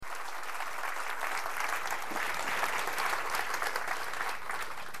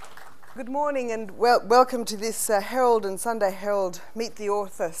Good morning and welcome to this Herald and Sunday Herald Meet the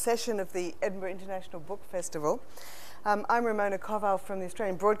Author session of the Edinburgh International Book Festival. I'm Ramona Koval from the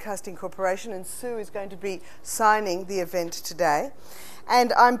Australian Broadcasting Corporation, and Sue is going to be signing the event today.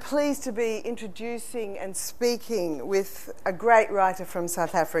 And I'm pleased to be introducing and speaking with a great writer from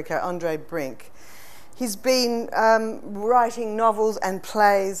South Africa, Andre Brink. He's been writing novels and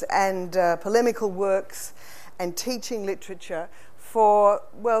plays and polemical works and teaching literature for,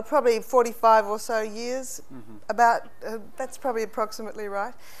 well, probably 45 or so years, that's probably approximately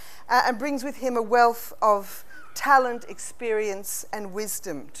right, and brings with him a wealth of talent, experience and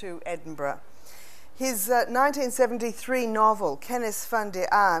wisdom to Edinburgh. His 1973 novel, Kennis van der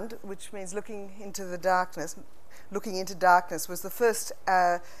Aand, which means looking into darkness, was the first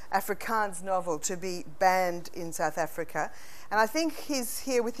Afrikaans novel to be banned in South Africa. And I think he's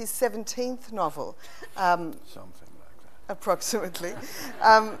here with his 17th novel. Something like that. Approximately.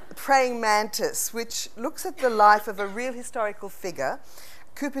 Praying Mantis, which looks at the life of a real historical figure,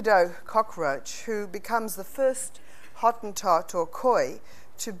 Cupido Cockroach, who becomes the first Hottentot or Khoi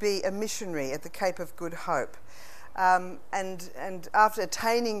to be a missionary at the Cape of Good Hope. And after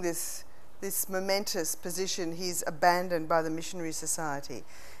attaining this momentous position, he's abandoned by the Missionary Society.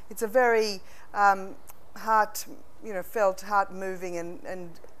 It's a very felt, heart-moving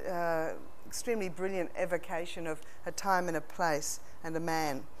and extremely brilliant evocation of a time and a place and a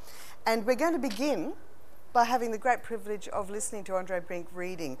man. And we're going to begin by having the great privilege of listening to Andre Brink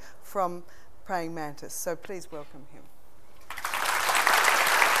reading from Praying Mantis. So please welcome him.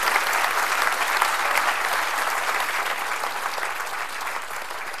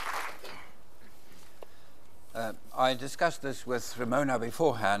 I discussed this with Ramona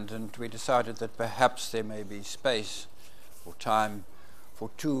beforehand, and we decided that perhaps there may be space or time for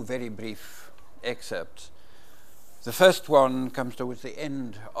two very brief excerpts. The first one comes towards the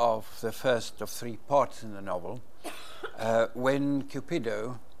end of the first of three parts in the novel, when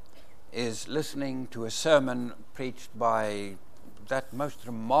Cupido is listening to a sermon preached by that most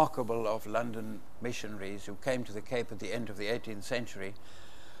remarkable of London missionaries who came to the Cape at the end of the 18th century.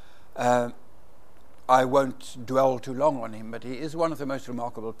 I won't dwell too long on him, but he is one of the most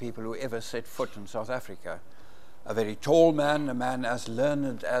remarkable people who ever set foot in South Africa. A very tall man, a man as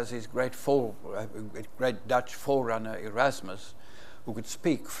learned as his great Dutch forerunner Erasmus, who could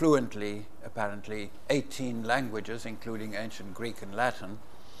speak fluently, apparently, 18 languages, including ancient Greek and Latin.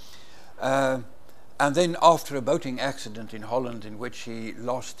 And then after a boating accident in Holland in which he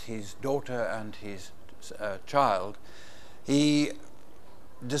lost his daughter and his child, he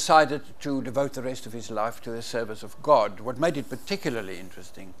decided to devote the rest of his life to the service of God. What made it particularly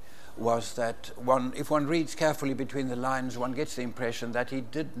interesting was that if one reads carefully between the lines, one gets the impression that he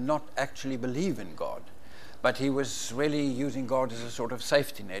did not actually believe in God, but he was really using God as a sort of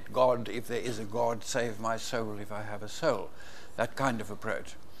safety net. God, if there is a God, save my soul if I have a soul. That kind of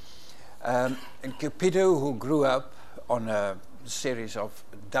approach. And Cupido, who grew up on a series of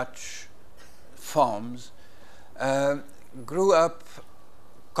Dutch farms, grew up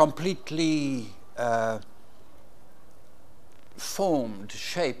completely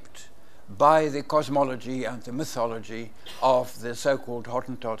shaped by the cosmology and the mythology of the so-called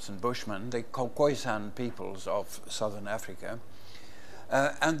Hottentots and Bushmen, the Khoisan peoples of southern Africa.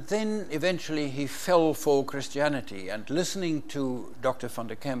 And then eventually he fell for Christianity, and listening to Dr. van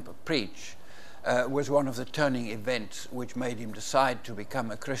der Kemp preach was one of the turning events which made him decide to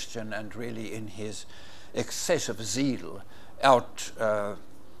become a Christian and really, in his excessive zeal, outdo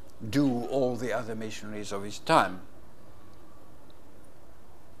all the other missionaries of his time.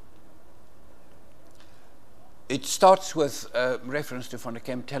 It starts with a reference to van der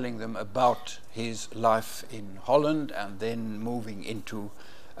Kemp telling them about his life in Holland and then moving into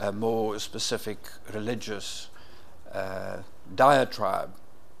a more specific religious diatribe.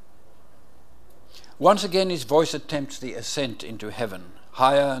 Once again his voice attempts the ascent into heaven,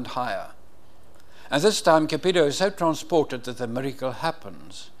 higher and higher. And this time Cupido is so transported that the miracle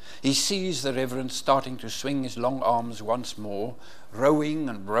happens. He sees the Reverend starting to swing his long arms once more, rowing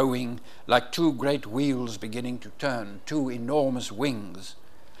and rowing like two great wheels beginning to turn, two enormous wings.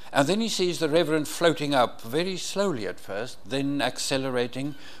 And then he sees the Reverend floating up, very slowly at first, then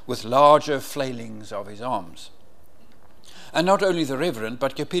accelerating with larger flailings of his arms. And not only the Reverend,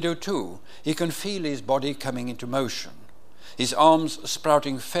 but Cupido too. He can feel his body coming into motion, his arms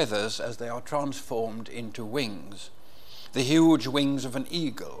sprouting feathers as they are transformed into wings. The huge wings of an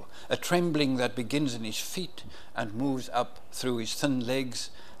eagle, a trembling that begins in his feet and moves up through his thin legs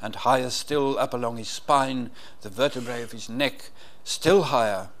and higher still up along his spine, the vertebrae of his neck, still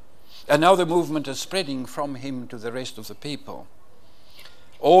higher. And now the movement is spreading from him to the rest of the people.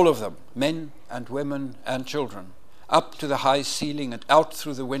 all of them, men and women and children, up to the high ceiling and out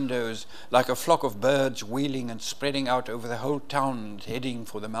through the windows like a flock of birds wheeling and spreading out over the whole town and heading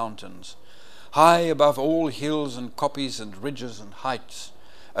for the mountains. High above all hills and koppies and ridges and heights,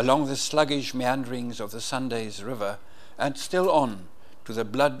 along the sluggish meanderings of the Sunday's river, and still on to the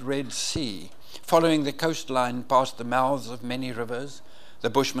blood-red sea, following the coastline past the mouths of many rivers, the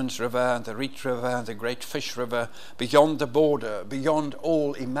Bushman's River and the Reet River and the Great Fish River, beyond the border, beyond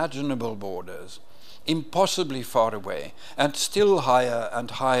all imaginable borders, impossibly far away, and still higher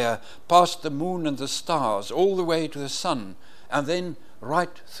and higher, past the moon and the stars, all the way to the sun, and then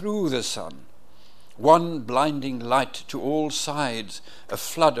right through the sun. One blinding light to all sides, a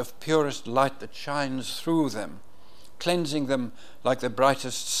flood of purest light that shines through them, cleansing them like the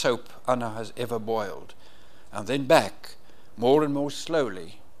brightest soap Anna has ever boiled, and then back, more and more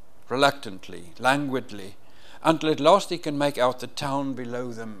slowly, reluctantly, languidly, until at last he can make out the town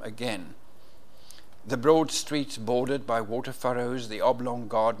below them again. The broad streets bordered by water furrows, the oblong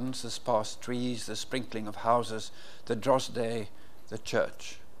gardens, the sparse trees, the sprinkling of houses, the drosday, the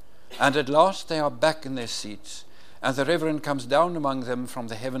church. And at last they are back in their seats, and the Reverend comes down among them from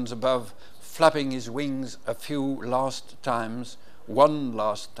the heavens above, flapping his wings a few last times, one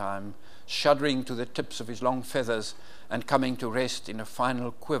last time, shuddering to the tips of his long feathers, and coming to rest in a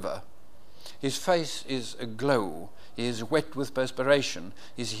final quiver. His face is aglow, he is wet with perspiration,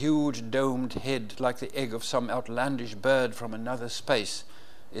 his huge domed head, like the egg of some outlandish bird from another space,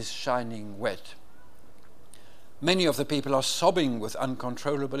 is shining wet. Many of the people are sobbing with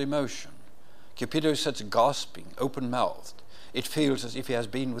uncontrollable emotion. Cupido sits gasping, open-mouthed. It feels as if he has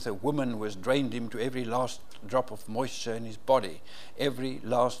been with a woman who has drained him to every last drop of moisture in his body, every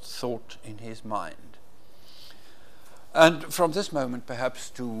last thought in his mind. And from this moment, perhaps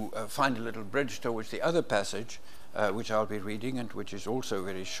to find a little bridge towards the other passage, which I'll be reading and which is also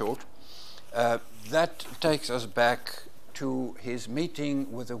very short, that takes us back to his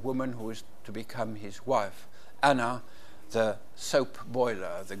meeting with a woman who is to become his wife, Anna, the soap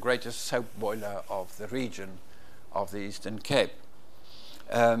boiler, the greatest soap boiler of the region of the Eastern Cape.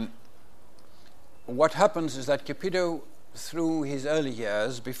 What happens is that Cupido, through his early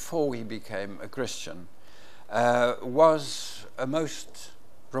years, before he became a Christian, was a most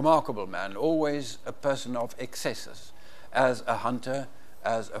remarkable man, always a person of excesses, as a hunter,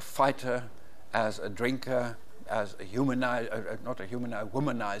 as a fighter, as a drinker, as a womanizer,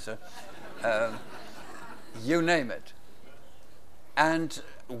 you name it. And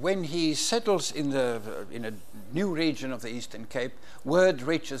when he settles in a new region of the Eastern Cape, word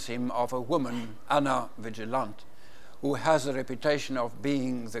reaches him of a woman, Anna Vigilant, who has a reputation of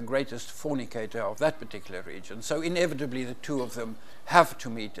being the greatest fornicator of that particular region. So inevitably the two of them have to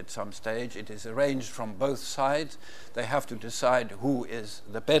meet at some stage. It is arranged from both sides. They have to decide who is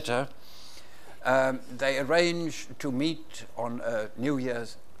the better. They arrange to meet on a New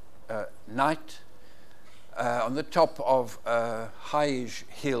Year's night on the top of a highish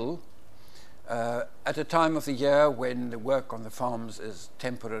hill at a time of the year when the work on the farms is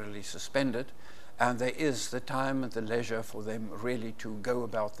temporarily suspended, and there is the time and the leisure for them really to go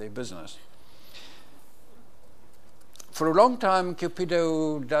about their business. For a long time,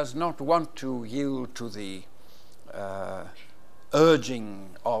 Cupido does not want to yield to the urging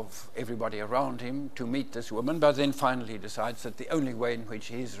of everybody around him to meet this woman, but then finally decides that the only way in which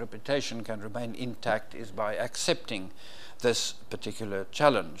his reputation can remain intact is by accepting this particular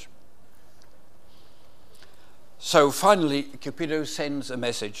challenge. So finally, Cupido sends a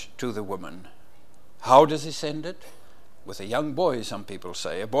message to the woman. How does he send it? With a young boy, some people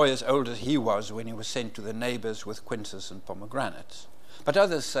say, a boy as old as he was when he was sent to the neighbors with quinces and pomegranates. But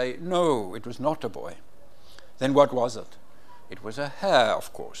others say, no, it was not a boy. Then what was it? It was a hare,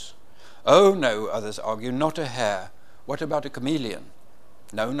 of course. Oh, no, others argue, not a hare. What about a chameleon?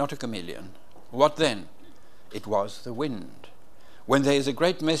 No, not a chameleon. What then? It was the wind. When there is a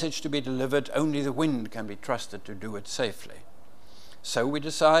great message to be delivered, only the wind can be trusted to do it safely. So we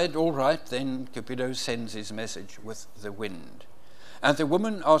decide, all right, then Cupido sends his message with the wind. And the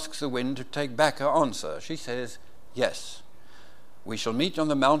woman asks the wind to take back her answer. She says, yes. We shall meet on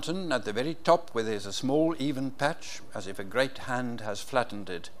the mountain at the very top where there's a small even patch, as if a great hand has flattened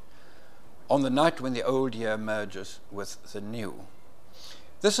it, on the night when the old year merges with the new.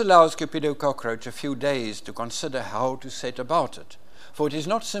 This allows Cupido Cockroach a few days to consider how to set about it, for it is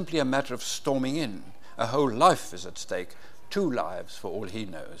not simply a matter of storming in. A whole life is at stake, 2 lives for all he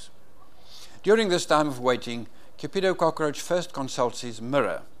knows. During this time of waiting, Cupido Cockroach first consults his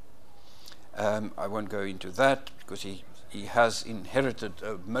mirror. I won't go into that because he has inherited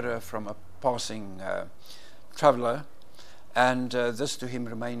a mirror from a passing traveller, And this to him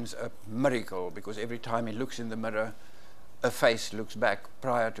remains a miracle, because every time he looks in the mirror, a face looks back.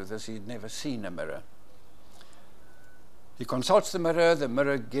 Prior to this, he'd never seen a mirror. He consults the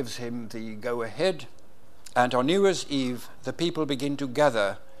mirror gives him the go-ahead, and on New Year's Eve, the people begin to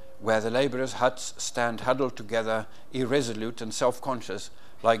gather where the labourers' huts stand huddled together, irresolute and self-conscious,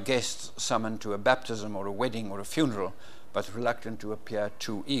 like guests summoned to a baptism or a wedding or a funeral, but reluctant to appear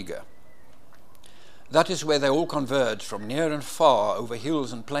too eager. That is where they all converge from near and far, over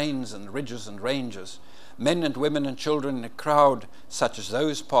hills and plains and ridges and ranges, men and women and children in a crowd such as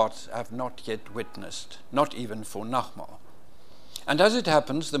those parts have not yet witnessed, not even for Nagmaal. And as it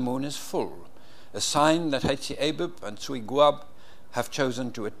happens, the moon is full, a sign that Hatzi-Ebib and Tsui-Guab have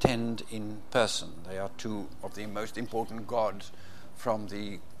chosen to attend in person. They are two of the most important gods from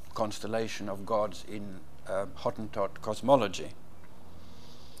the constellation of gods in Hottentot cosmology,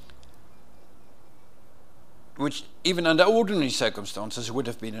 which even under ordinary circumstances would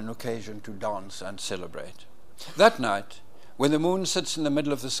have been an occasion to dance and celebrate. That night, when the moon sits in the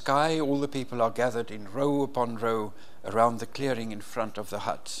middle of the sky, all the people are gathered in row upon row around the clearing in front of the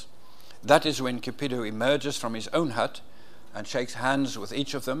huts. That is when Cupido emerges from his own hut and shakes hands with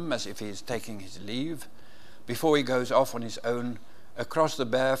each of them as if he is taking his leave, before he goes off on his own, across the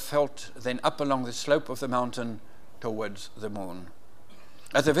bare veldt, then up along the slope of the mountain towards the moon.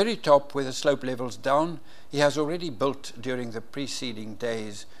 At the very top, where the slope levels down, he has already built during the preceding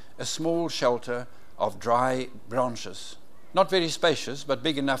days a small shelter of dry branches, not very spacious, but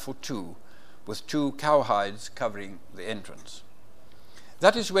big enough for two, with 2 cowhides covering the entrance.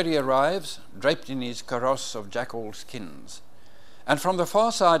 That is where he arrives, draped in his kaross of jackal skins. And from the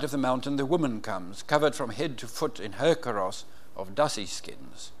far side of the mountain the woman comes, covered from head to foot in her kaross of dassie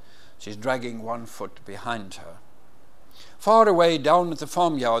skins. She's dragging 1 foot behind her. Far away down at the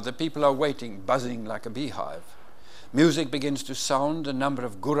farmyard the people are waiting, buzzing like a beehive. Music begins to sound, a number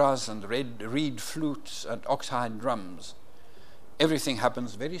of guras and reed flutes and oxhide drums. Everything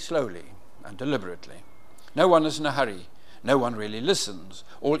happens very slowly and deliberately. No one is in a hurry. No one really listens.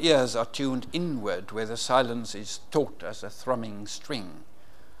 All ears are tuned inward, where the silence is taut as a thrumming string.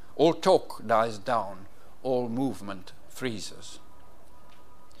 All talk dies down. All movement freezes.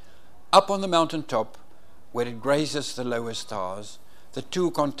 Up on the mountain top, where it grazes the lower stars, the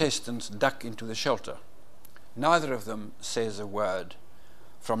 2 contestants duck into the shelter. Neither of them says a word.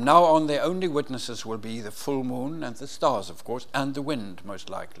 From now on, their only witnesses will be the full moon and the stars, of course, and the wind, most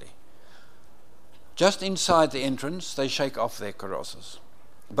likely. Just inside the entrance, they shake off their karosses.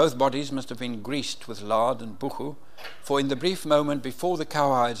 Both bodies must have been greased with lard and buchu, for in the brief moment before the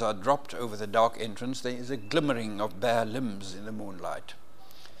cowhides are dropped over the dark entrance, there is a glimmering of bare limbs in the moonlight.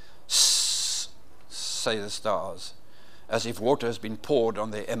 Sss, say the stars, as if water has been poured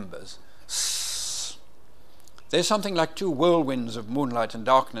on their embers. Sss. There's something like 2 whirlwinds of moonlight and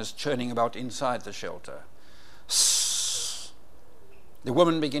darkness churning about inside the shelter. Sss. The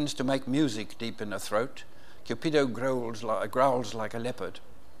woman begins to make music deep in her throat. Cupido growls like a leopard.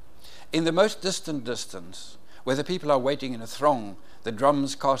 In the most distant distance, where the people are waiting in a throng, the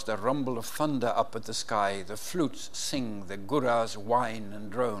drums cast a rumble of thunder up at the sky, the flutes sing, the guras whine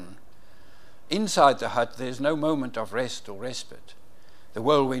and drone. Inside the hut there is no moment of rest or respite. The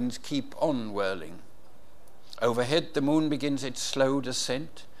whirlwinds keep on whirling. Overhead the moon begins its slow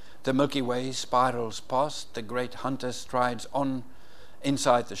descent. The Milky Way spirals past. The great hunter strides on.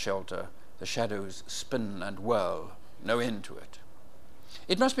 Inside the shelter, the shadows spin and whirl, no end to it.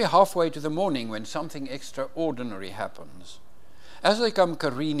 It must be halfway to the morning when something extraordinary happens. As they come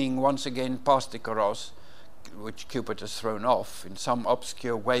careening once again past the kaross, which Cupid has thrown off, in some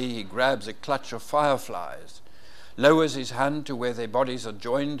obscure way he grabs a clutch of fireflies, lowers his hand to where their bodies are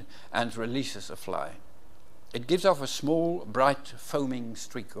joined, and releases a fly. It gives off a small, bright, foaming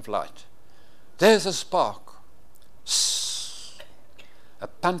streak of light. There's a spark. Sss. A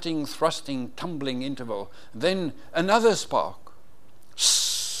panting, thrusting, tumbling interval. Then another spark.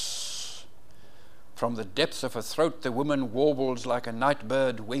 Sss. From the depths of her throat, the woman warbles like a night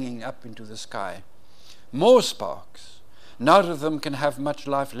bird winging up into the sky. More sparks. Neither of them can have much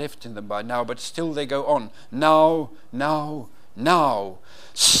life left in them by now, but still they go on. Now, now, now.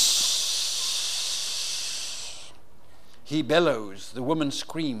 Sss. He bellows, the woman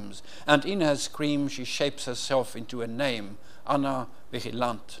screams, and in her scream she shapes herself into a name, Anna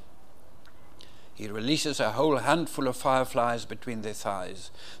Vigilant. He releases a whole handful of fireflies between their thighs.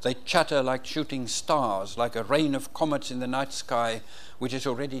 They chatter like shooting stars, like a rain of comets in the night sky, which is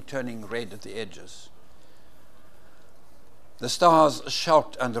already turning red at the edges. The stars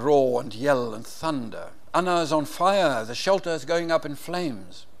shout and roar and yell and thunder. Anna is on fire. The shelter is going up in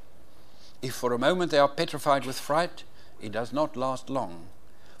flames. If for a moment they are petrified with fright, it does not last long.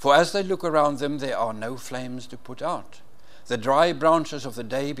 For as they look around them, there are no flames to put out. The dry branches of the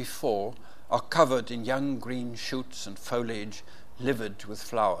day before are covered in young green shoots and foliage livid with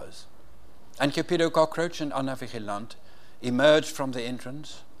flowers. And Cupido Cockroach and Anna Vigilant emerge from the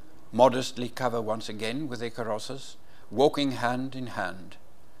entrance, modestly cover once again with their carrosses, walking hand in hand.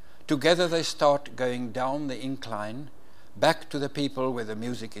 Together they start going down the incline, back to the people where the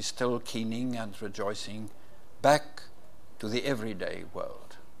music is still keening and rejoicing, back to the everyday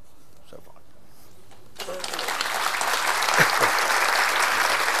world. So far.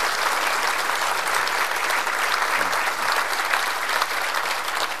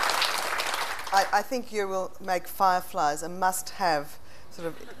 I think you will make Fireflies a must-have sort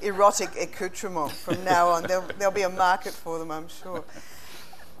of erotic accoutrement from now on. There'll be a market for them, I'm sure.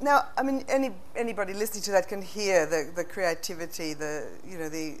 Now, I mean, anybody listening to that can hear the creativity, the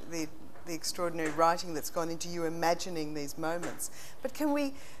extraordinary writing that's gone into you imagining these moments. But can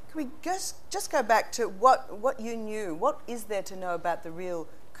we just go back to what you knew? What is there to know about the real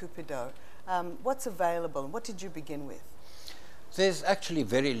Cupido? What's available, and what did you begin with? There's actually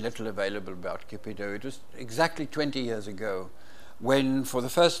very little available about Cupido. It was exactly 20 years ago when, for the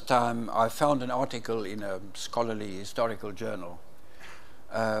first time, I found an article in a scholarly historical journal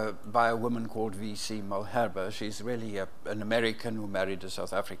by a woman called V.C. Malherbe. She's really an American who married a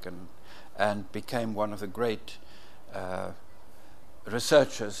South African and became one of the great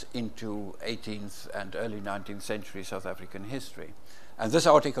researchers into 18th and early 19th century South African history. And this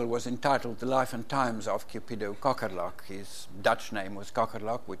article was entitled The Life and Times of Cupido Kokkerlak. His Dutch name was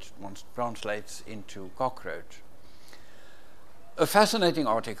Kokkerlak, which translates into cockroach. A fascinating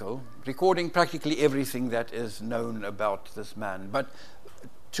article recording practically everything that is known about this man. But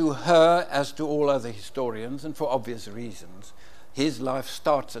to her, as to all other historians, and for obvious reasons, his life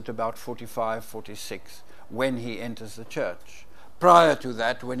starts at about 45, 46, when he enters the church. Prior to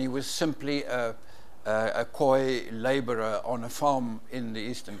that, when he was simply a Khoi labourer on a farm in the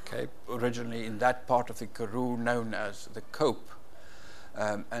Eastern Cape, originally in that part of the Karoo known as the Cope,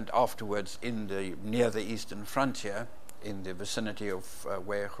 and afterwards near the eastern frontier, in the vicinity of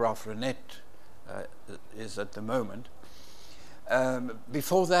where Graaf Reinet is at the moment.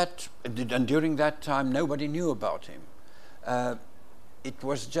 Before that, and during that time, nobody knew about him. It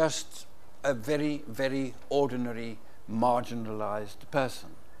was just a very, very ordinary, marginalized person.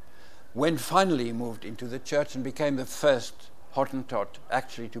 When finally he moved into the church and became the first Hottentot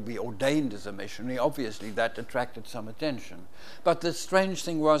actually to be ordained as a missionary, obviously that attracted some attention. But the strange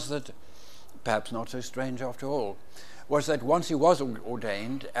thing was that, perhaps not so strange after all, was that once he was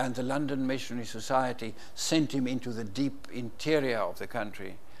ordained and the London Missionary Society sent him into the deep interior of the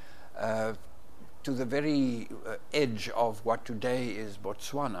country, to the very edge of what today is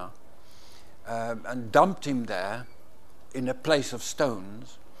Botswana, and dumped him there in a place of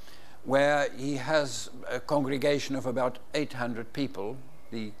stones, where he has a congregation of about 800 people,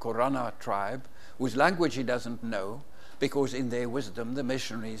 the Korana tribe, whose language he doesn't know, because in their wisdom the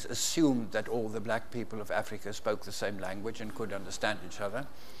missionaries assumed that all the black people of Africa spoke the same language and could understand each other.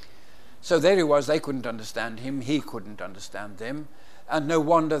 So there he was, they couldn't understand him, he couldn't understand them, and no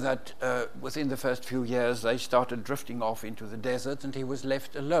wonder that within the first few years they started drifting off into the desert, and he was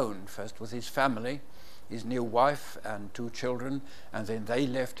left alone, first with his family, his new wife and 2 children, and then they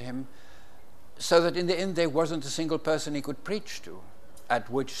left him, so that in the end there wasn't a single person he could preach to, at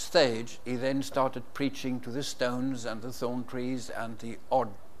which stage he then started preaching to the stones and the thorn trees and the odd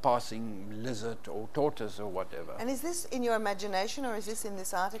passing lizard or tortoise or whatever. And is this in your imagination, or is this in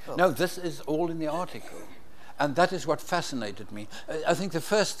this article? No, this is all in the article. And that is what fascinated me. I think the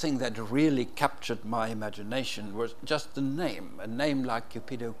first thing that really captured my imagination was just the name. A name like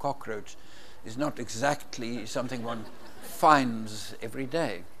Cupido Cockroach is not exactly something one finds every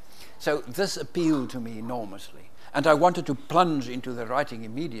day. So this appealed to me enormously. And I wanted to plunge into the writing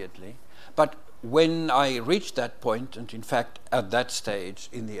immediately. But when I reached that point, and in fact at that stage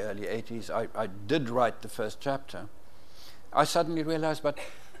in the early 80s, I did write the first chapter, I suddenly realized, but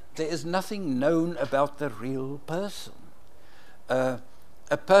there is nothing known about the real person. A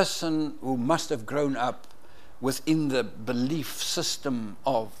person who must have grown up within the belief system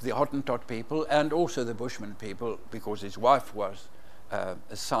of the Hottentot people and also the Bushman people, because his wife was a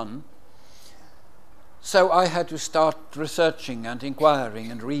son. So I had to start researching and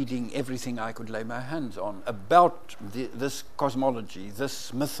inquiring and reading everything I could lay my hands on about this cosmology,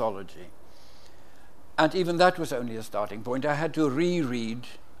 this mythology. And even that was only a starting point. I had to reread,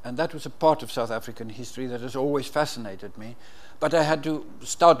 and that was a part of South African history that has always fascinated me, but I had to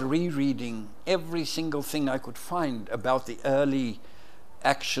start rereading every single thing I could find about the early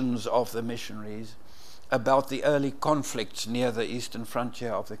actions of the missionaries, about the early conflicts near the eastern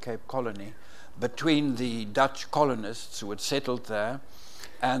frontier of the Cape Colony between the Dutch colonists who had settled there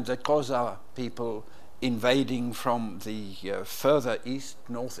and the Xhosa people invading from the further east,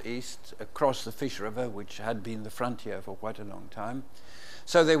 northeast, across the Fish River, which had been the frontier for quite a long time.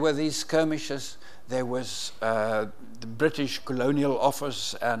 So there were these skirmishes. There was the British colonial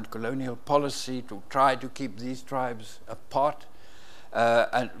office and colonial policy to try to keep these tribes apart,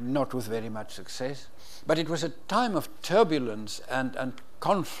 and not with very much success. But it was a time of turbulence and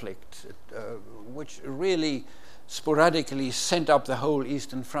conflict, which really sporadically sent up the whole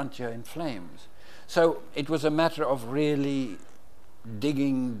eastern frontier in flames. So it was a matter of really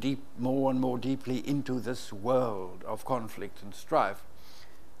digging deep, more and more deeply into this world of conflict and strife,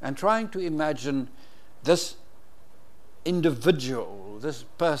 and trying to imagine this individual, this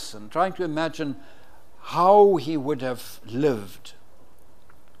person, trying to imagine how he would have lived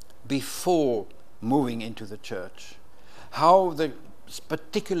before moving into the church, how the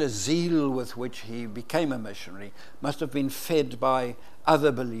particular zeal with which he became a missionary must have been fed by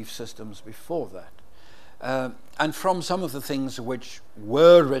other belief systems before that. And from some of the things which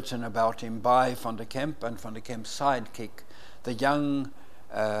were written about him by Van der Kemp and Van der Kemp's sidekick, the young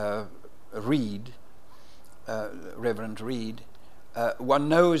Reed, Reverend Reed, one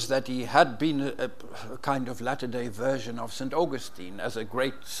knows that he had been a kind of latter-day version of St. Augustine as a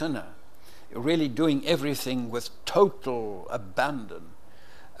great sinner, really doing everything with total abandon,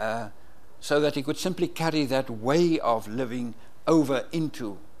 so that he could simply carry that way of living over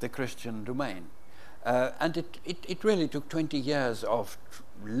into the Christian domain. And it really took 20 years of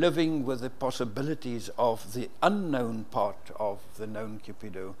living with the possibilities of the unknown part of the known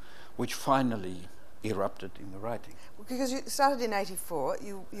Cupido, which finally erupted in the writing. Because you started in 84,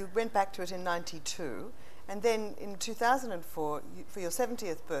 you went back to it in 92, and then in 2004, for your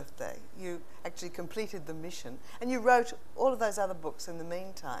 70th birthday, you actually completed the mission, and you wrote all of those other books in the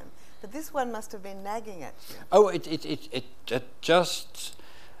meantime. But this one must have been nagging at you. Oh, it just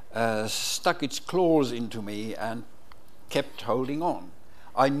stuck its claws into me and kept holding on.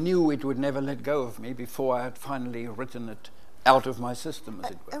 I knew it would never let go of me before I had finally written it out of my system,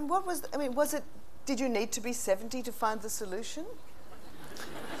 as it were. And what was, was it, did you need to be 70 to find the solution?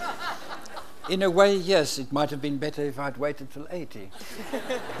 In a way, yes. It might have been better if I'd waited till 80.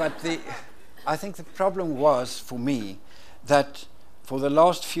 But I think the problem was, for me, that for the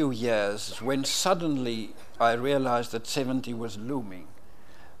last few years, when suddenly I realized that 70 was looming,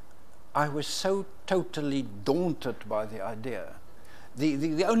 I was so totally daunted by the idea.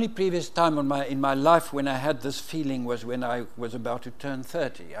 The only previous time in my life when I had this feeling was when I was about to turn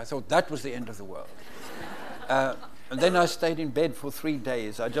 30. I thought that was the end of the world. And then I stayed in bed for 3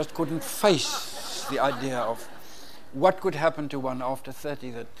 days. I just couldn't face the idea of what could happen to one after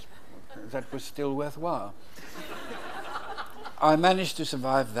 30 that was still worthwhile. I managed to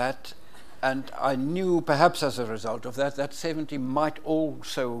survive that, and I knew, perhaps as a result of that, that 70 might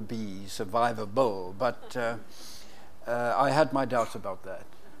also be survivable, but I had my doubts about that.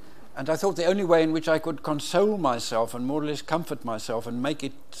 And I thought the only way in which I could console myself and more or less comfort myself and make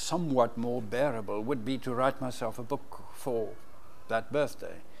it somewhat more bearable would be to write myself a book for that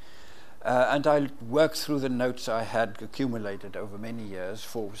birthday. And I worked through the notes I had accumulated over many years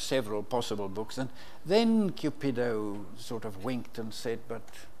for several possible books. And then Cupido sort of winked and said, "But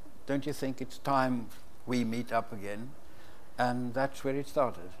don't you think it's time we meet up again?" And that's where it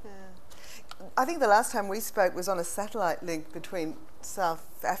started. Yeah. I think the last time we spoke was on a satellite link between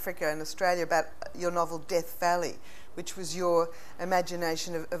South Africa and Australia about your novel Death Valley, which was your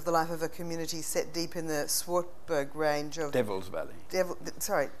imagination of the life of a community set deep in the Swartberg range of... Devil's Valley.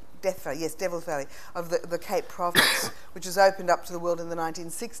 Death Valley, yes, Devil's Valley, of the Cape Province, which was opened up to the world in the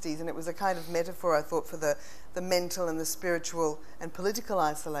 1960s, and it was a kind of metaphor, I thought, for the mental and the spiritual and political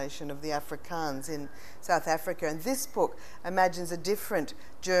isolation of the Afrikaans in South Africa. And this book imagines a different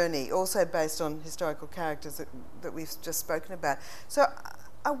journey, also based on historical characters that we've just spoken about. So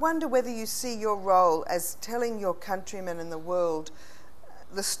I wonder whether you see your role as telling your countrymen and the world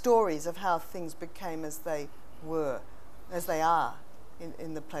the stories of how things became as they were, as they are,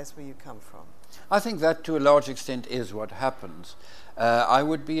 in the place where you come from. I think that to a large extent is what happens. I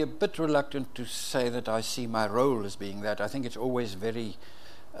would be a bit reluctant to say that I see my role as being that. I think it's always very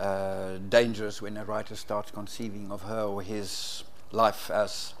dangerous when a writer starts conceiving of her or his life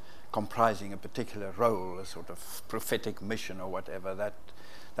as comprising a particular role, a sort of prophetic mission or whatever.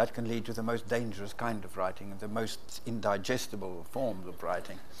 That can lead to the most dangerous kind of writing and the most indigestible forms of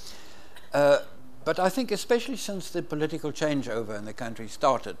writing. But I think especially since the political changeover in the country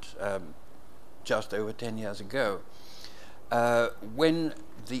started just over 10 years ago, when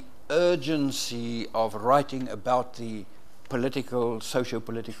the urgency of writing about the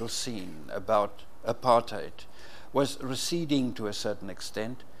socio-political scene, about apartheid, was receding to a certain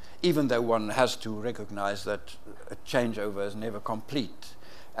extent, even though one has to recognize that a changeover is never complete.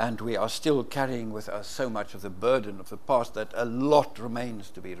 And we are still carrying with us so much of the burden of the past that a lot remains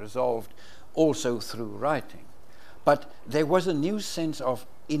to be resolved, also through writing. But there was a new sense of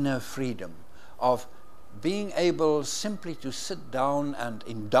inner freedom, of being able simply to sit down and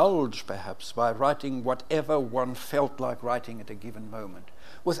indulge, perhaps, by writing whatever one felt like writing at a given moment,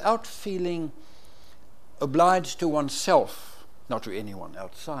 without feeling obliged to oneself, not to anyone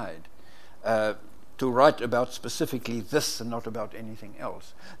outside, to write about specifically this and not about anything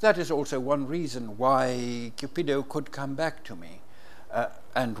else. That is also one reason why Cupido could come back to me,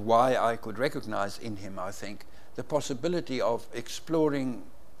 and why I could recognize in him, I think, the possibility of exploring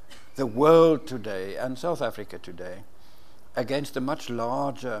the world today and South Africa today against a much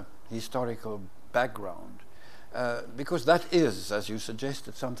larger historical background. Because that is, as you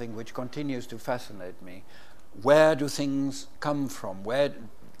suggested, something which continues to fascinate me. Where do things come from? Where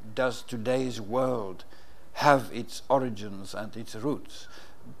does today's world have its origins and its roots?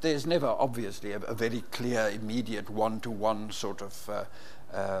 There's never, obviously, a very clear, immediate, one-to-one sort of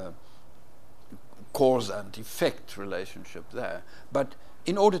cause and effect relationship there. But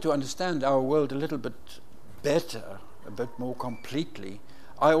in order to understand our world a little bit better, a bit more completely,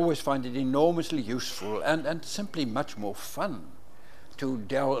 I always find it enormously useful and simply much more fun to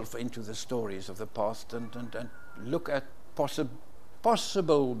delve into the stories of the past and look at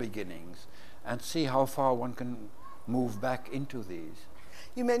possible beginnings and see how far one can move back into these.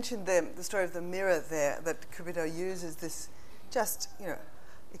 You mentioned the story of the mirror there, that Cupido uses this just,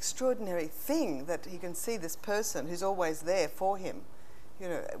 extraordinary thing that he can see this person who's always there for him,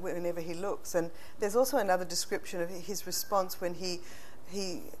 whenever he looks. And there's also another description of his response when he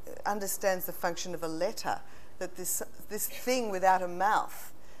understands the function of a letter, that this thing without a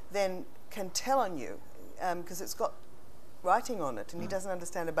mouth then can tell on you, because it's got writing on it, and he doesn't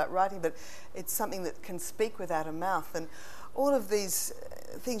understand about writing, but it's something that can speak without a mouth. And all of these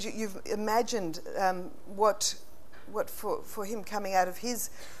things, you've imagined what for him coming out of his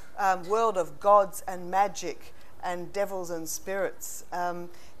world of gods and magic and devils and spirits,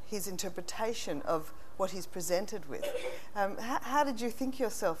 his interpretation of what he's presented with. How did you think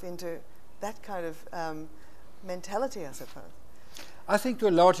yourself into that kind of mentality, I suppose? I think to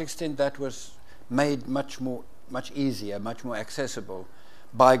a large extent that was made much easier, much more accessible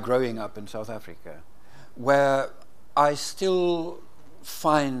by growing up in South Africa, where I still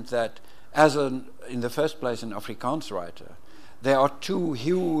find that in the first place, an Afrikaans writer, there are two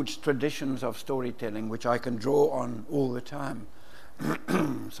huge traditions of storytelling which I can draw on all the time.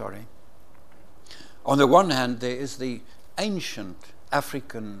 Sorry. On the one hand, there is the ancient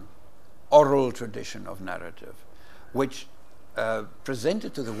African oral tradition of narrative, which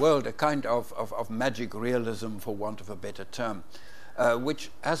presented to the world a kind of magic realism, for want of a better term, which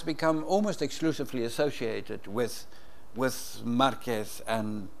has become almost exclusively associated with Marquez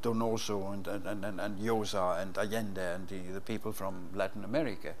and Donoso and Llosa and Allende and the people from Latin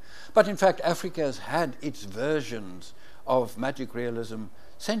America. But in fact, Africa has had its versions of magic realism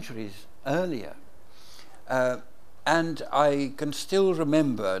centuries earlier. And I can still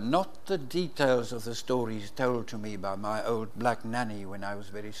remember not the details of the stories told to me by my old black nanny when I was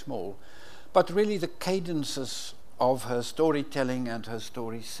very small, but really the cadences of her storytelling and her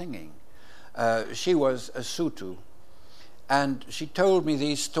story singing. She was a Sotho, and she told me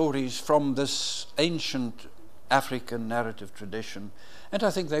these stories from this ancient African narrative tradition, and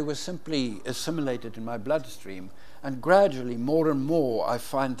I think they were simply assimilated in my bloodstream. And gradually, more and more, I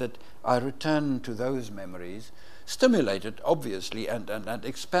find that I return to those memories, stimulated, obviously, and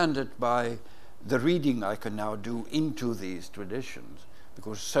expanded by the reading I can now do into these traditions,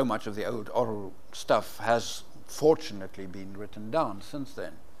 because so much of the old oral stuff has fortunately been written down since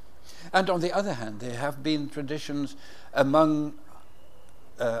then. And on the other hand, there have been traditions among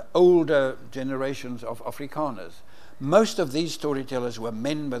older generations of Afrikaners. Most of these storytellers were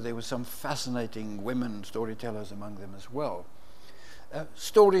men, but there were some fascinating women storytellers among them as well.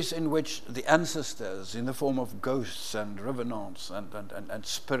 Stories in which the ancestors, in the form of ghosts and revenants and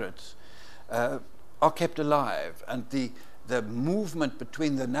spirits, are kept alive, and the movement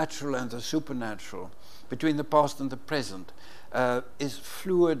between the natural and the supernatural, between the past and the present, is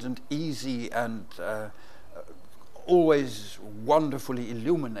fluid and easy and always wonderfully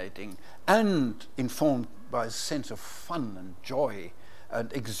illuminating and informed by a sense of fun and joy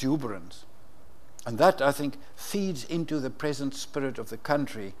and exuberance. And that, I think, feeds into the present spirit of the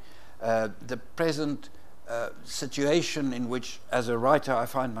country, the present situation in which, as a writer, I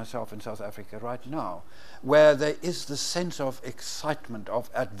find myself in South Africa right now, where there is the sense of excitement, of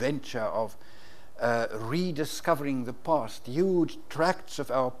adventure, of rediscovering the past, huge tracts of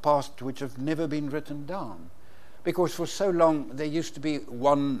our past which have never been written down. Because for so long there used to be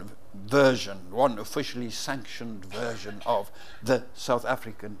one version, one officially sanctioned version of the South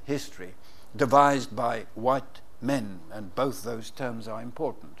African history, devised by white men, and both those terms are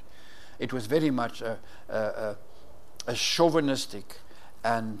important. It was very much a chauvinistic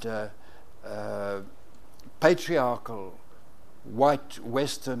and patriarchal white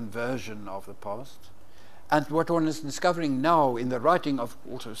Western version of the past. And what one is discovering now in the writing of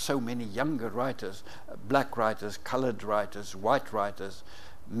also so many younger writers, black writers, colored writers, white writers,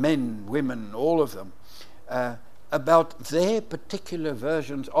 men, women, all of them, about their particular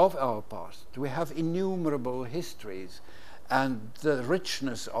versions of our past. We have innumerable histories, and the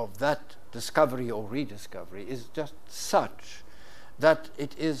richness of that discovery or rediscovery is just such that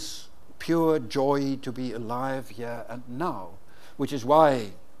it is pure joy to be alive here and now, which is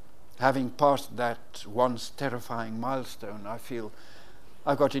why, having passed that once terrifying milestone, I feel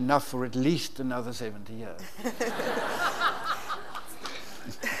I've got enough for at least another 70 years.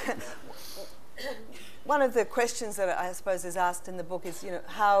 One of the questions that I suppose is asked in the book is,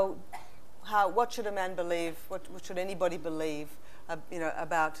 what should a man believe? What should anybody believe?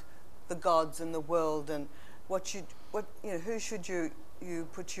 About the gods and the world, and who should you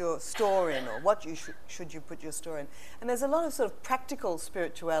put your store in, or what should you put your store in? And there's a lot of sort of practical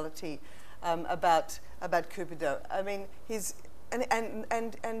spirituality about Cupido. I mean, his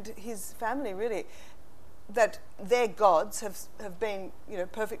family really, that their gods have been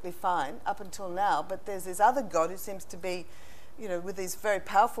perfectly fine up until now, but there's this other god who seems to be with these very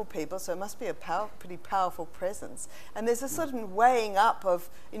powerful people, so it must be a pretty powerful presence. And there's a certain weighing up of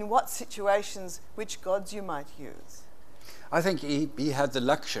in what situations which gods you might use. I think he had the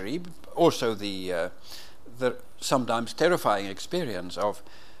luxury, also the sometimes terrifying experience of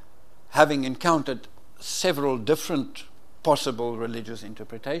having encountered several different possible religious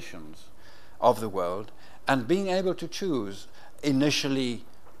interpretations of the world, and being able to choose. Initially,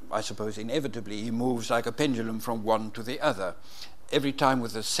 I suppose inevitably, he moves like a pendulum from one to the other, every time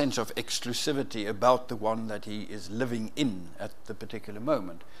with a sense of exclusivity about the one that he is living in at the particular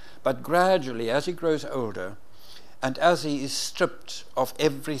moment. But gradually, as he grows older, and as he is stripped of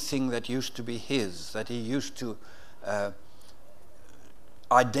everything that used to be his, that he used to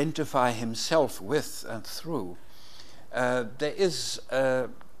identify himself with and through, there is a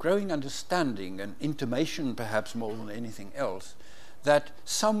growing understanding, an intimation perhaps more than anything else, that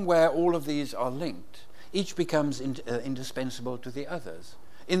somewhere all of these are linked. Each becomes indispensable to the others.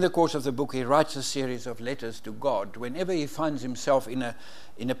 In the course of the book, he writes a series of letters to God whenever he finds himself in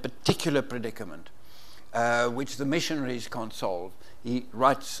a particular predicament, which the missionaries can't solve. He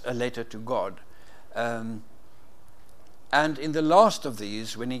writes a letter to God. And in the last of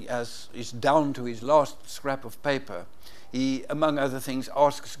these, when he is down to his last scrap of paper, he, among other things,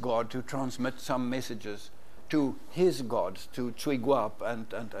 asks God to transmit some messages to his gods, to Tswigwap and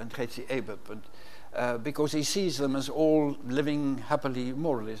Chetsi Ebib, because he sees them as all living happily,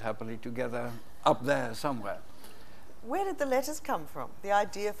 more or less happily together up there somewhere. Where did the letters come from, the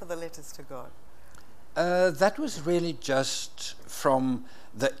idea for the letters to God? That was really just from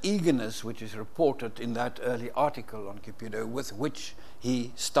the eagerness which is reported in that early article on Cupido, with which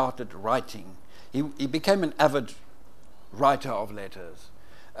he started writing. He became an avid writer of letters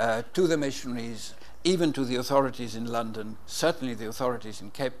to the missionaries, even to the authorities in London, certainly the authorities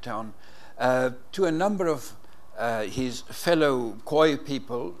in Cape Town, to a number of his fellow Khoi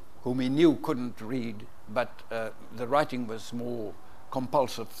people whom he knew couldn't read, but the writing was more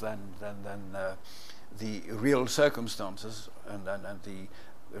compulsive than the real circumstances and the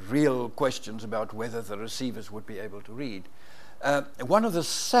real questions about whether the receivers would be able to read. One of the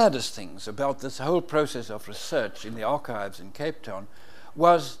saddest things about this whole process of research in the archives in Cape Town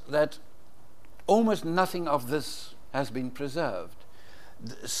was that almost nothing of this has been preserved.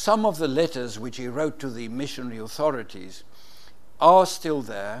 Some of the letters which he wrote to the missionary authorities are still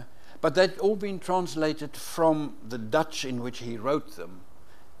there, but they've all been translated from the Dutch in which he wrote them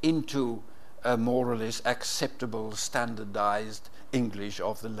into a more or less acceptable, standardized English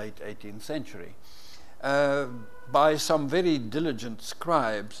of the late 18th century by some very diligent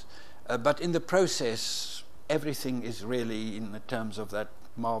scribes, but in the process everything is really, in the terms of that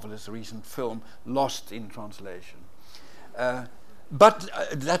marvelous recent film, lost in translation. But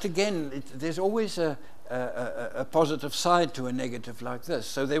that again, there's always a positive side to a negative like this.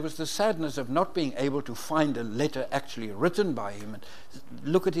 So there was the sadness of not being able to find a letter actually written by him and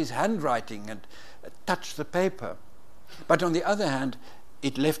look at his handwriting and touch the paper. But on the other hand,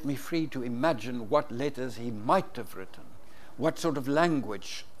 it left me free to imagine what letters he might have written, what sort of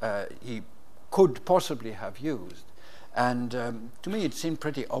language he could possibly have used. And to me it seemed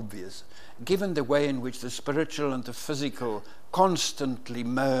pretty obvious, given the way in which the spiritual and the physical constantly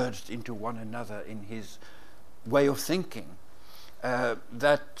merged into one another in his way of thinking,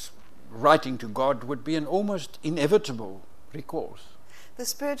 that writing to God would be an almost inevitable recourse. The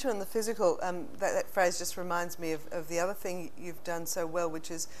spiritual and the physical, that phrase just reminds me of the other thing you've done so well,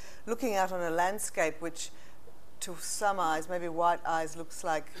 which is looking out on a landscape which to some eyes, maybe white eyes, looks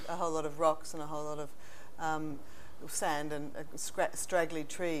like a whole lot of rocks and a whole lot of sand and straggly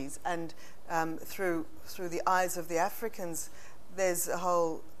trees, and through the eyes of the Africans there's a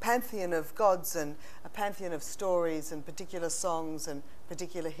whole pantheon of gods and a pantheon of stories and particular songs and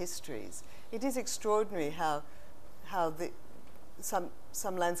particular histories. It is extraordinary how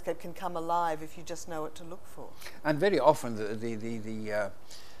some landscape can come alive if you just know what to look for. And very often the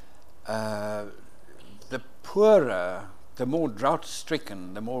poorer, the more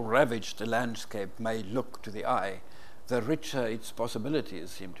drought-stricken, the more ravaged the landscape may look to the eye, the richer its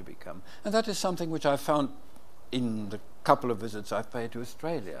possibilities seem to become. And that is something which I found in the couple of visits I've paid to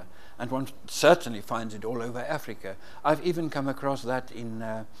Australia, and one certainly finds it all over Africa. I've even come across that in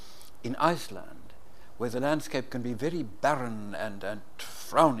Iceland, where the landscape can be very barren and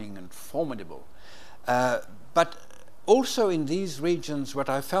frowning and formidable. But also in these regions, what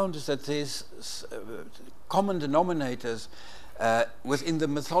I found is that there's common denominators within the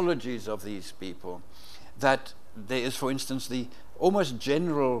mythologies of these people, that there is, for instance, the almost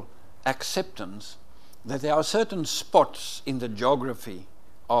general acceptance that there are certain spots in the geography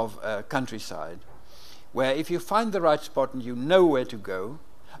of a countryside where if you find the right spot and you know where to go,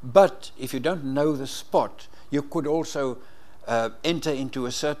 but if you don't know the spot, you could also enter into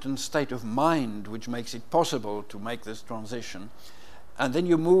a certain state of mind which makes it possible to make this transition. And then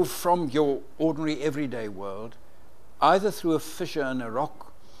you move from your ordinary everyday world, either through a fissure in a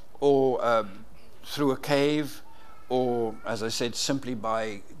rock, or through a cave, or, as I said, simply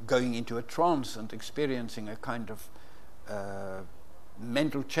by going into a trance and experiencing a kind of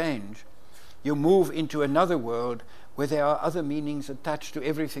mental change. You move into another world where there are other meanings attached to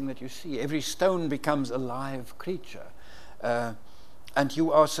everything that you see. Every stone becomes a live creature. And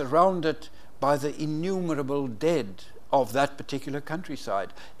you are surrounded by the innumerable dead of that particular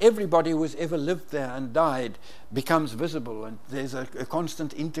countryside. Everybody who has ever lived there and died becomes visible, and there's a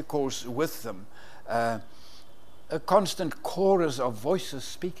constant intercourse with them, a constant chorus of voices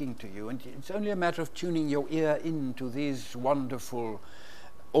speaking to you, and it's only a matter of tuning your ear into these wonderful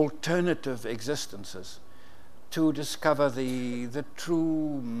alternative existences to discover the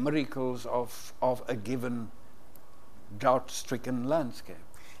true miracles of a given drought-stricken landscape.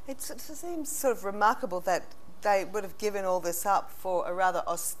 It seems sort of remarkable that they would have given all this up for a rather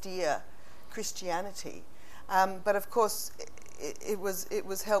austere Christianity, but of course it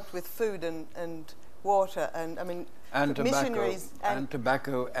was helped with food and water, and I mean, and missionaries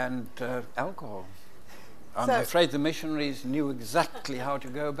tobacco and alcohol. I'm afraid the missionaries knew exactly how to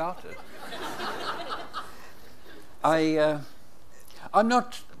go about it. I'm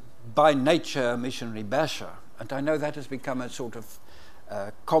not by nature a missionary basher, and I know that has become a sort of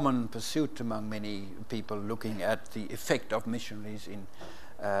common pursuit among many people looking at the effect of missionaries in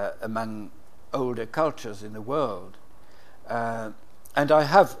among older cultures in the world. And I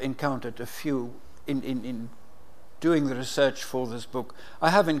have encountered a few, in doing the research for this book, I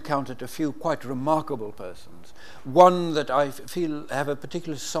have encountered a few quite remarkable persons. One that I feel have a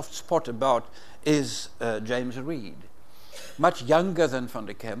particular soft spot about is James Read. Much younger than Van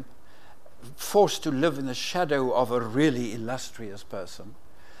der Kemp, forced to live in the shadow of a really illustrious person,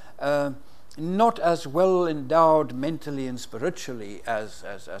 not as well endowed mentally and spiritually as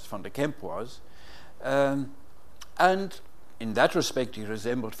Van der Kemp was, and in that respect he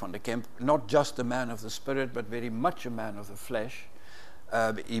resembled Van der Kemp, not just a man of the spirit, but very much a man of the flesh.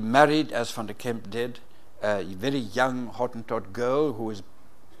 He married, as Van der Kemp did, a very young Hottentot girl who was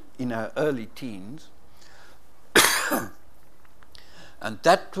in her early teens. And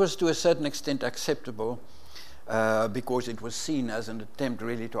that was to a certain extent acceptable because it was seen as an attempt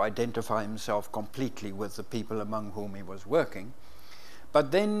really to identify himself completely with the people among whom he was working.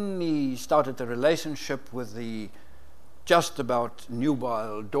 But then he started a relationship with the just about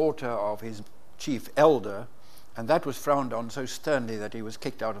nubile daughter of his chief elder, and that was frowned on so sternly that he was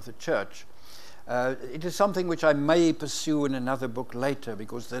kicked out of the church. It is something which I may pursue in another book later,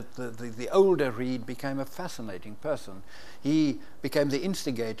 because the older Reed became a fascinating person. He became the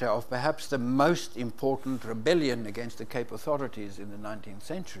instigator of perhaps the most important rebellion against the Cape authorities in the 19th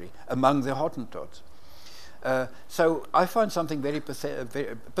century among the Hottentots. So I find something very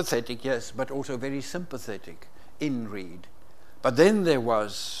pathetic, yes, but also very sympathetic in Reed. But then there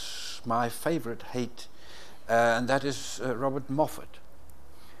was my favorite hate, and that is Robert Moffat.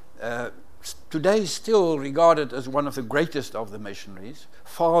 Today still regarded as one of the greatest of the missionaries,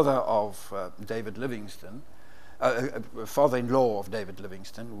 father of David Livingstone, father-in-law of David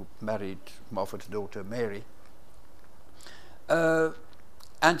Livingstone, who married Moffat's daughter Mary.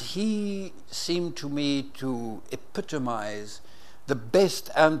 And he seemed to me to epitomize the best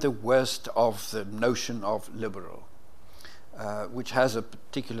and the worst of the notion of liberal, which has a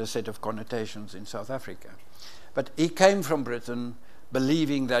particular set of connotations in South Africa. But he came from Britain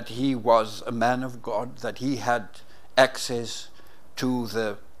believing that he was a man of God, that he had access to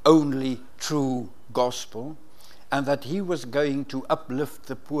the only true gospel, and that he was going to uplift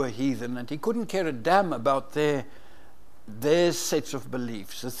the poor heathen, and he couldn't care a damn about their sets of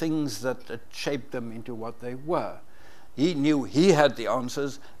beliefs, the things that had shaped them into what they were. He knew he had the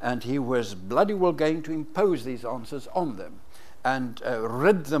answers, and he was bloody well going to impose these answers on them and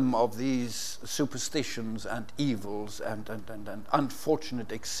rid them of these superstitions and evils and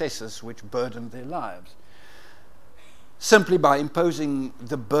unfortunate excesses which burdened their lives, simply by imposing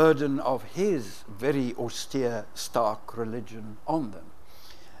the burden of his very austere, stark religion on them.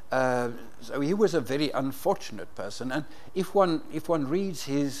 So he was a very unfortunate person, and if one reads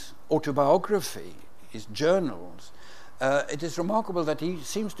his autobiography, his journals, it is remarkable that he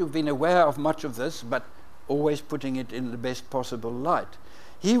seems to have been aware of much of this, but always putting it in the best possible light.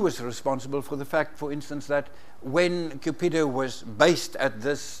 He was responsible for the fact, for instance, that when Cupido was based at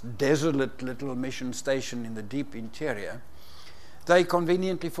this desolate little mission station in the deep interior, they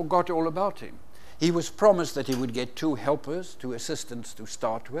conveniently forgot all about him. He was promised that he would get 2 helpers, 2 assistants to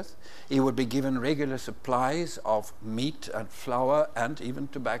start with. He would be given regular supplies of meat and flour and even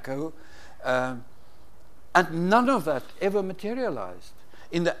tobacco. And none of that ever materialized.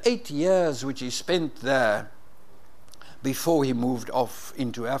 In the 8 years which he spent there before he moved off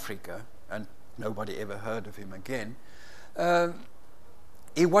into Africa, and nobody ever heard of him again,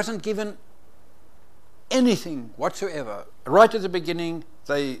 he wasn't given anything whatsoever. Right at the beginning,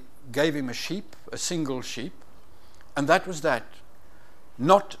 they gave him a sheep, a single sheep, and that was that.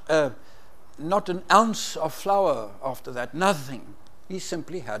 Not an ounce of flour after that, nothing. He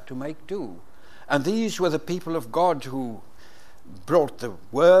simply had to make do. And these were the people of God who brought the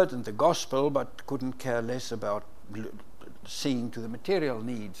word and the gospel, but couldn't care less about seeing to the material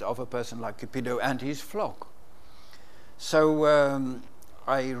needs of a person like Cupido and his flock. So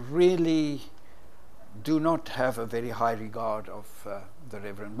I really do not have a very high regard of the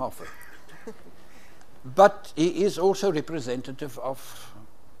Reverend Moffat. But he is also representative of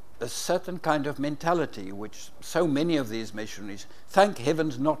a certain kind of mentality which so many of these missionaries, thank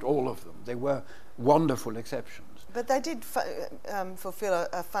heavens not all of them, there were wonderful exceptions. But they did fulfill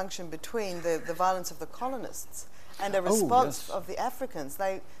a function between the violence of the colonists and a response of the Africans.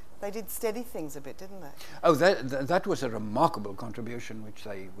 They did steady things a bit, didn't they? Oh, that was a remarkable contribution which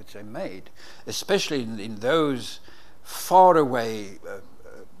they made, especially in those faraway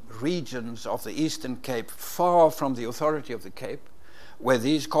regions of the Eastern Cape, far from the authority of the Cape, where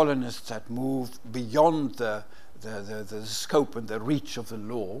these colonists had moved beyond the scope and the reach of the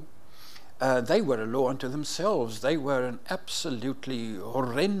law. They were a law unto themselves. They were an absolutely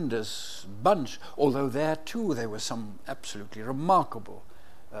horrendous bunch, although there too there were some absolutely remarkable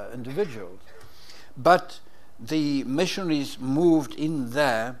individuals. But the missionaries moved in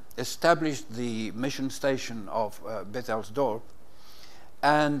there, established the mission station of Bethelsdorp,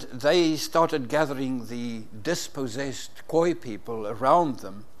 and they started gathering the dispossessed Khoi people around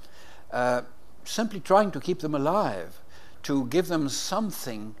them, simply trying to keep them alive, to give them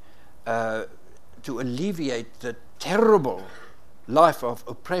something to alleviate the terrible life of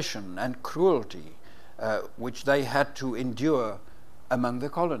oppression and cruelty which they had to endure among the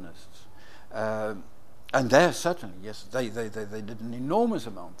colonists. And there certainly, yes, they did an enormous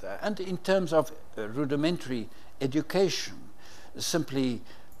amount there. And in terms of rudimentary education, simply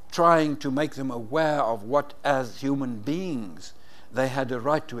trying to make them aware of what, as human beings, they had a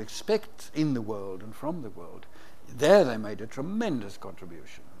right to expect in the world and from the world. There they made a tremendous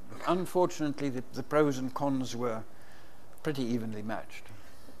contribution. Unfortunately, the pros and cons were pretty evenly matched.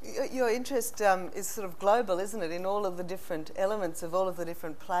 Your interest is sort of global, isn't it, in all of the different elements of all of the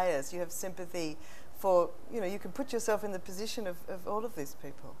different players. You have sympathy for, you can put yourself in the position of all of these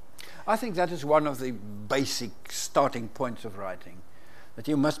people. I think that is one of the basic starting points of writing, that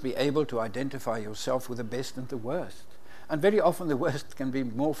you must be able to identify yourself with the best and the worst. And very often the worst can be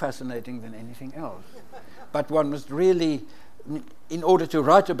more fascinating than anything else. But one must really, in order to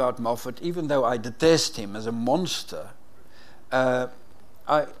write about Moffat, even though I detest him as a monster, I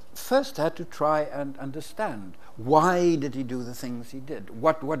first had to try and understand why did he do the things he did?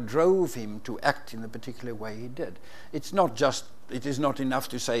 What drove him to act in the particular way he did? It is not enough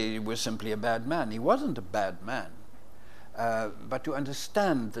to say he was simply a bad man. He wasn't a bad man. But to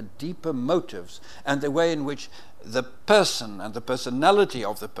understand the deeper motives and the way in which the person and the personality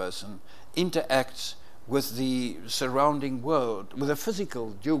of the person interacts with the surrounding world, with the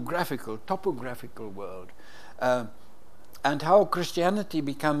physical, geographical, topographical world, and how Christianity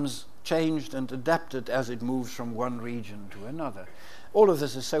becomes changed and adapted as it moves from one region to another. All of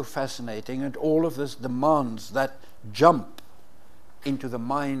this is so fascinating, and all of this demands that jump into the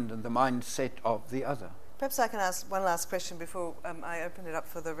mind and the mindset of the other. Perhaps I can ask one last question before I open it up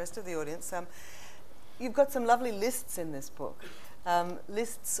for the rest of the audience. You've got some lovely lists in this book,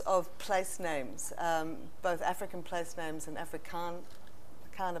 lists of place names, both African place names and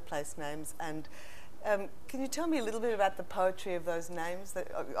Afrikaner place names. And can you tell me a little bit about the poetry of those names? That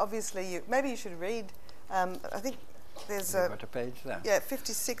obviously, maybe you should read. I think there's got a page there. Yeah,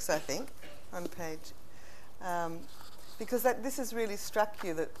 56, I think, on page. Because this has really struck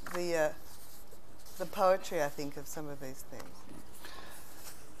you, that the poetry, I think, of some of these things.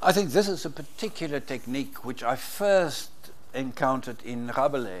 I think this is a particular technique which I first encountered in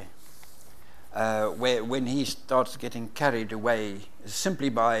Rabelais, where when he starts getting carried away simply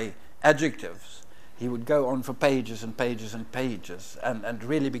by adjectives, he would go on for pages and pages and pages and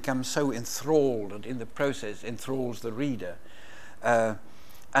really become so enthralled, and in the process enthralls the reader.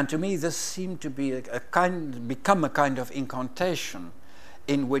 And to me this seemed to be become a kind of incantation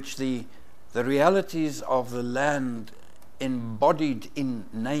in which the realities of the land embodied in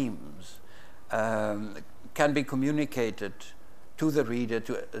names can be communicated to the reader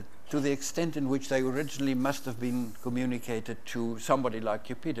to the extent in which they originally must have been communicated to somebody like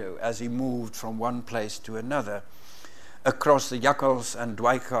Cupido as he moved from one place to another, across the Jakhals and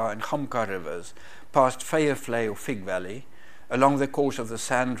Dwaika and Gamka rivers, past Vijvervlei or Fig Valley, along the course of the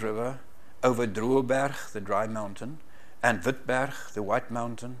Sand River, over Droeberg, the dry mountain, and Witberg, the white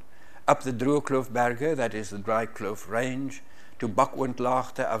mountain, up the Droekloofberge, that is the Dry Kloof Range, to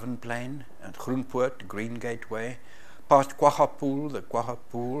Bakoondlaagte, Avonplain, and Groenpoort, the Green Gateway, past Kwaggapoel, the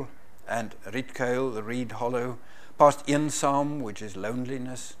Kwaggapoel, and Rietkuil, the Reed Hollow, past Eensaam, which is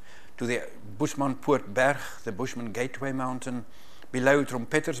loneliness, to the Bushmanpoortberg, the Bushman Gateway Mountain, below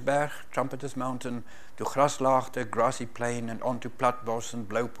Trompettersberg, Trumpeters Mountain, to Graslaagte, Grassy Plain, and on to Platbos and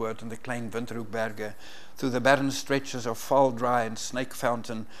Blaupoort and the Klein Winterhoekberge, through the barren stretches of Valdry and Snake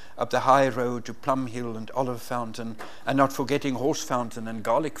Fountain, up the high road to Plum Hill and Olive Fountain, and not forgetting Horse Fountain and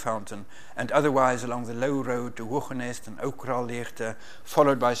Garlic Fountain, and otherwise along the low road to Hogenest and Ookraalleegte,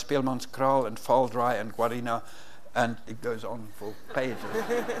 followed by Speelmanskraal and Valdry and Guarina, and it goes on for pages.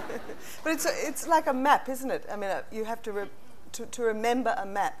 But it's like a map, isn't it? I mean, you have to remember a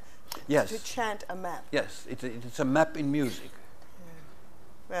map. Yes. To chant a map. Yes, it's a map in music. Yeah.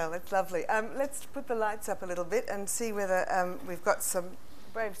 Well, that's lovely. Let's put the lights up a little bit and see whether we've got some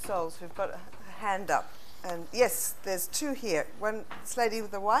brave souls who've got a hand up. And yes, there's two here. One, this lady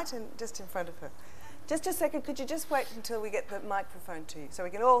with the white, and just in front of her. Just a second, could you just wait until we get the microphone to you so we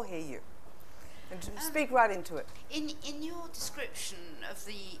can all hear you? And speak right into it. In your description of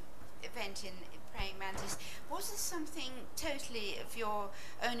the event in Praying Mantis, was this something totally of your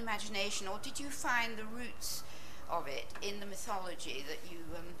own imagination, or did you find the roots of it in the mythology that you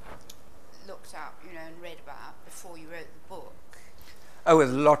looked up, and read about before you wrote the book? Oh, a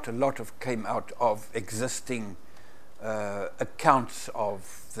lot of came out of existing accounts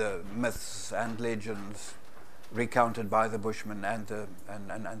of the myths and legends recounted by the Bushmen and the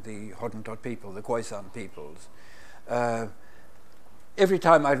Hottentot people, the Khoisan peoples. Every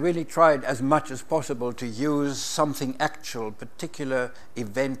time I really tried as much as possible to use something actual, particular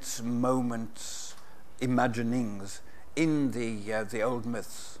events, moments, imaginings in the old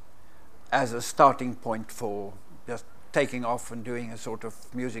myths as a starting point for just taking off and doing a sort of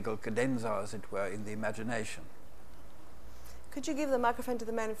musical cadenza, as it were, in the imagination. Could you give the microphone to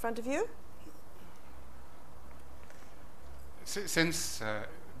the man in front of you? Since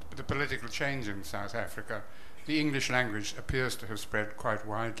the political change in South Africa, the English language appears to have spread quite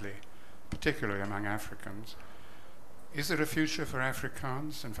widely, particularly among Africans. Is there a future for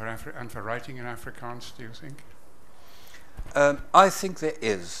Afrikaans and for writing in Afrikaans, do you think? I think there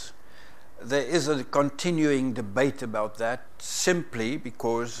is. there is a continuing debate about that, simply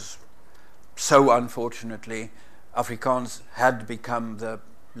because, so unfortunately, Afrikaans had become the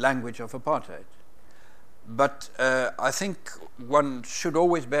language of apartheid. But I think one should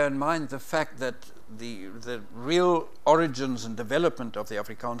always bear in mind the fact that the real origins and development of the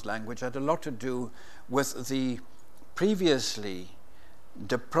Afrikaans language had a lot to do with the previously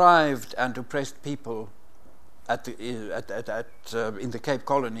deprived and oppressed people in the Cape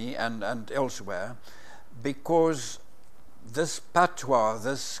Colony and elsewhere, because this patois,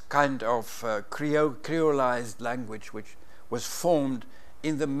 this kind of creolized language, which was formed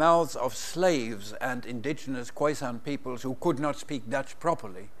in the mouths of slaves and indigenous Khoisan peoples who could not speak Dutch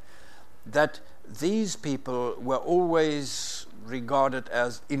properly, that these people were always regarded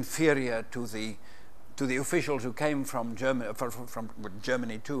as inferior to the officials who came from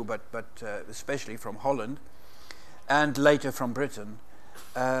Germany too, but especially from Holland, and later from Britain,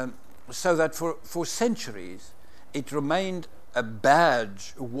 so that for centuries it remained a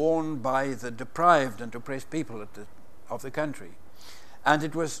badge worn by the deprived and oppressed people of the country. And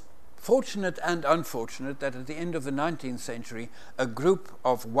it was fortunate and unfortunate that at the end of the 19th century, a group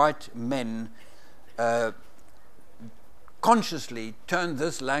of white men consciously turned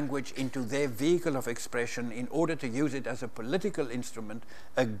this language into their vehicle of expression in order to use it as a political instrument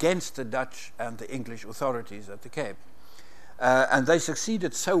against the Dutch and the English authorities at the Cape. And they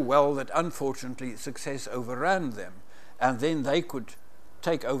succeeded so well that unfortunately success overran them. And then they could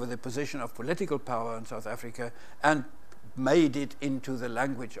take over the position of political power in South Africa and made it into the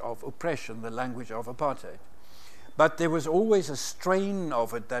language of oppression, the language of apartheid. But there was always a strain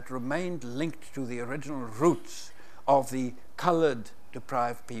of it that remained linked to the original roots of the colored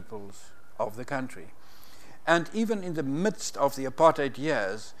deprived peoples of the country. And even in the midst of the apartheid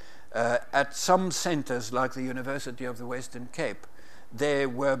years, at some centers like the University of the Western Cape, there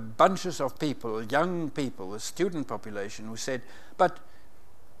were bunches of people, young people, a student population, who said, but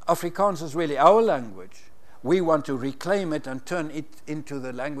Afrikaans is really our language. We want to reclaim it and turn it into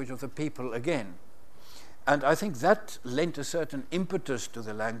the language of the people again. And I think that lent a certain impetus to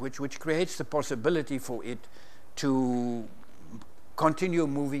the language, which creates the possibility for it to continue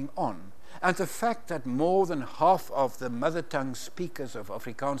moving on. And the fact that more than half of the mother tongue speakers of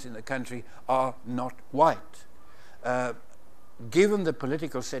Afrikaans in the country are not white, given the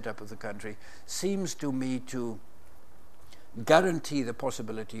political setup of the country, seems to me to guarantee the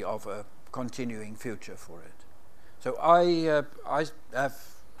possibility of a continuing future for it. So I have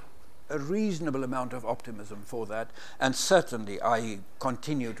a reasonable amount of optimism for that, and certainly I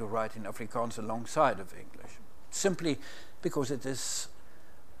continue to write in Afrikaans alongside of English, simply because it is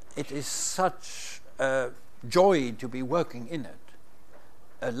such a joy to be working in it,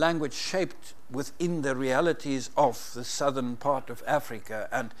 a language shaped within the realities of the southern part of Africa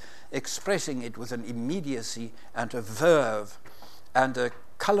and expressing it with an immediacy and a verve and a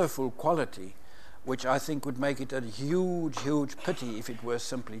colorful quality, which I think would make it a huge, huge pity if it were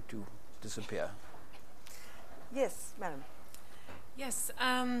simply to disappear. Yes, madam. Yes,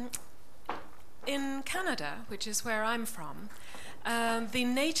 in Canada, which is where I'm from, the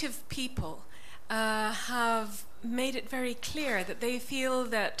native people have made it very clear that they feel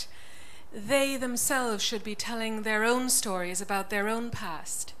that they themselves should be telling their own stories about their own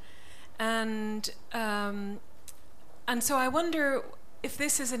past. And so I wonder if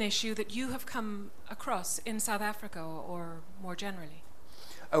this is an issue that you have come across in South Africa or more generally.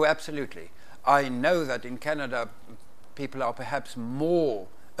 Oh, absolutely. I know that in Canada people are perhaps more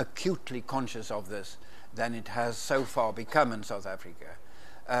acutely conscious of this than it has so far become in South Africa.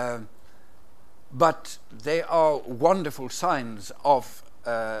 But there are wonderful signs of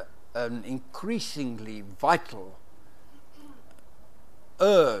an increasingly vital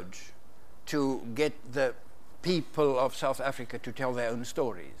urge to get the people of South Africa to tell their own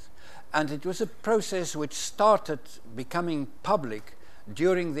stories. And it was a process which started becoming public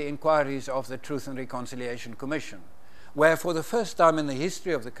during the inquiries of the Truth and Reconciliation Commission, where for the first time in the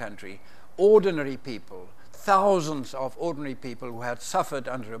history of the country, ordinary people, thousands of ordinary people who had suffered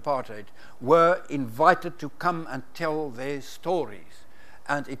under apartheid, were invited to come and tell their stories.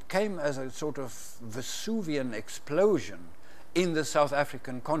 And it came as a sort of Vesuvian explosion in the South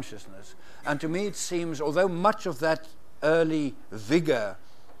African consciousness. And to me it seems, although much of that early vigor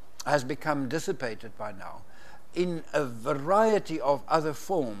has become dissipated by now, in a variety of other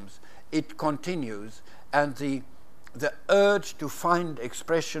forms it continues, and the urge to find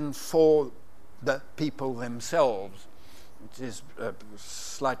expression for the people themselves, which is a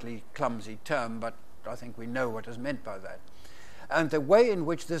slightly clumsy term, but I think we know what is meant by that. And the way in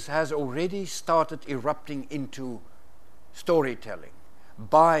which this has already started erupting into storytelling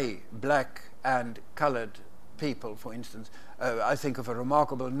by black and coloured people, for instance. I think of a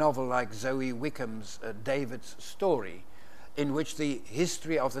remarkable novel like Zoe Wickham's David's Story, in which the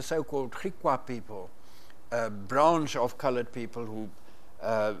history of the so-called Griqua people, a branch of coloured people who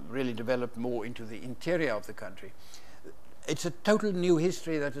really developed more into the interior of the country. It's a total new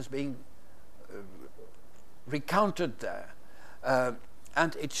history that is being recounted there.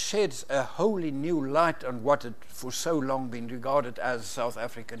 And it sheds a wholly new light on what had for so long been regarded as South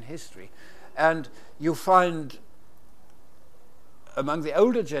African history. And you find among the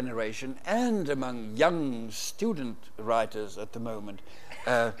older generation and among young student writers at the moment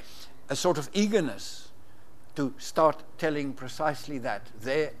a sort of eagerness to start telling precisely that,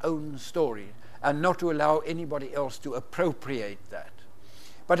 their own story, and not to allow anybody else to appropriate that.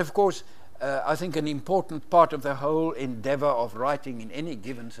 But of course, I think an important part of the whole endeavor of writing in any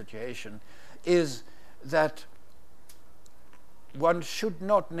given situation is that one should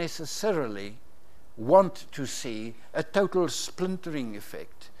not necessarily want to see a total splintering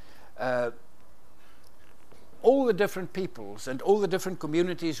effect. All the different peoples and all the different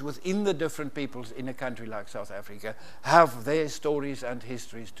communities within the different peoples in a country like South Africa have their stories and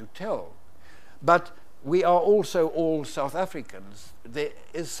histories to tell. But we are also all South Africans. There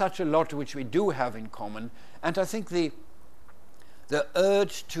is such a lot which we do have in common, and I think the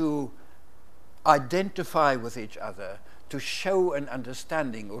urge to identify with each other, to show an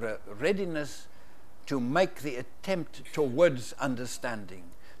understanding or a readiness to make the attempt towards understanding,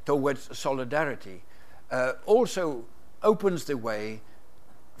 towards solidarity, also opens the way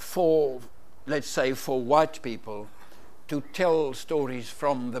for, let's say, for white people to tell stories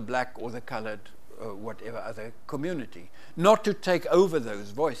from the black or the coloured whatever other community. Not to take over those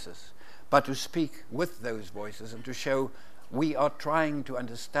voices, but to speak with those voices and to show we are trying to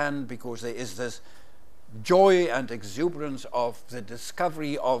understand, because there is this joy and exuberance of the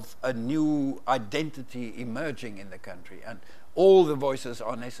discovery of a new identity emerging in the country, and all the voices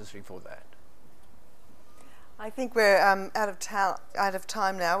are necessary for that. I think we're out of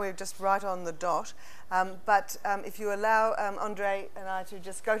time now. We're just right on the dot. But if you allow Andre and I to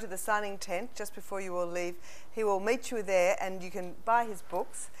just go to the signing tent just before you all leave, he will meet you there, and you can buy his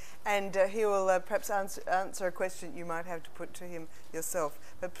books, and he will perhaps answer a question you might have to put to him yourself.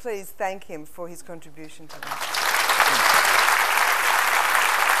 But please thank him for his contribution to that.